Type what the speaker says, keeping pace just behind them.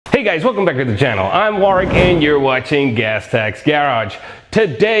Hey guys, welcome back to the channel. I'm Warwick and you're watching GasTech's Garage.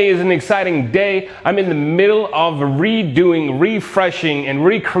 Today is an exciting day. I'm in the middle of redoing, refreshing and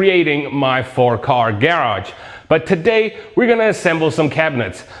recreating my 4-car garage. But today we're gonna assemble some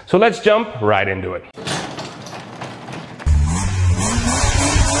cabinets. So let's jump right into it.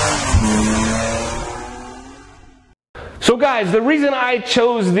 So guys, the reason I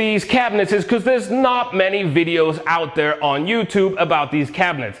chose these cabinets is because there's not many videos out there on YouTube about these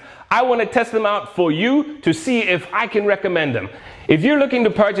cabinets. I want to test them out for you to see if I can recommend them. If you're looking to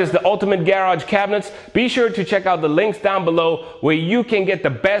purchase the Ulti-MATE Garage cabinets, be sure to check out the links down below where you can get the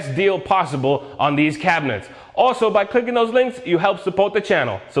best deal possible on these cabinets. Also, by clicking those links, you help support the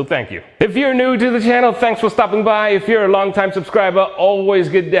channel, so thank you. If you're new to the channel, thanks for stopping by. If you're a long-time subscriber, always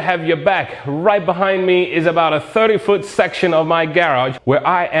good to have you back. Right behind me is about a 30-foot section of my garage where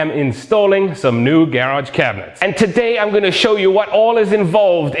I am installing some new garage cabinets. And today I'm going to show you what all is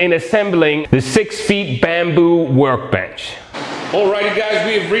involved in assembling the 6-feet bamboo workbench. Alrighty guys,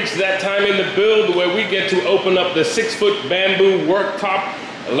 we have reached that time in the build where we get to open up the 6-foot bamboo worktop.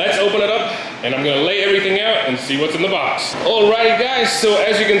 Let's open it up and I'm gonna lay everything out and see what's in the box. Alrighty guys, so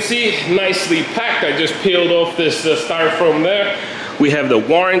as you can see, nicely packed. I just peeled off this styrofoam there. We have the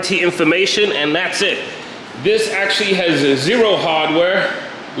warranty information and that's it. This actually has 0 hardware.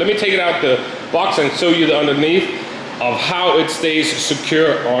 Let me take it out the box and show you the underneath of how it stays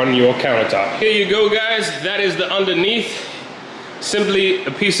secure on your countertop. Here you go guys, that is the underneath. Simply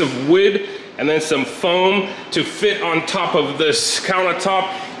a piece of wood and then some foam to fit on top of this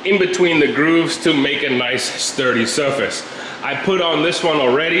countertop in between the grooves to make a nice sturdy surface. I put on this one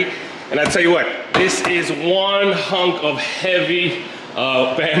already and I tell you what, this is one hunk of heavy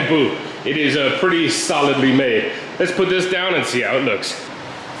bamboo. It is pretty solidly made. Let's put this down and see how it looks.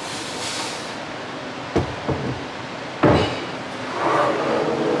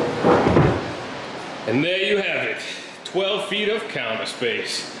 And there you have it, 12 feet of counter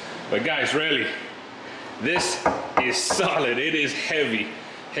space. But guys, really, this is solid. It is heavy,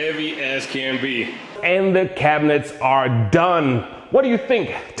 heavy as can be. And the cabinets are done. What do you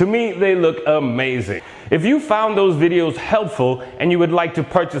think? To me, they look amazing. If you found those videos helpful and you would like to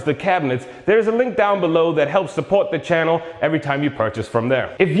purchase the cabinets, there's a link down below that helps support the channel every time you purchase from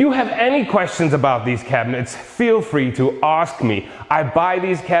there. If you have any questions about these cabinets, feel free to ask me. I buy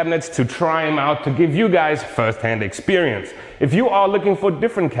these cabinets to try them out to give you guys first-hand experience. If you are looking for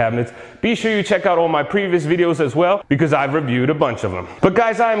different cabinets, be sure you check out all my previous videos as well because I've reviewed a bunch of them. But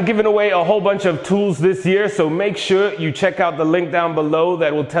guys, I'm giving away a whole bunch of tools this year, so make sure you check out the link down below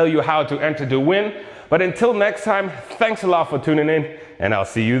that will tell you how to enter to win. But until next time, thanks a lot for tuning in, and I'll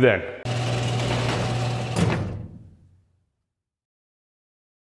see you then.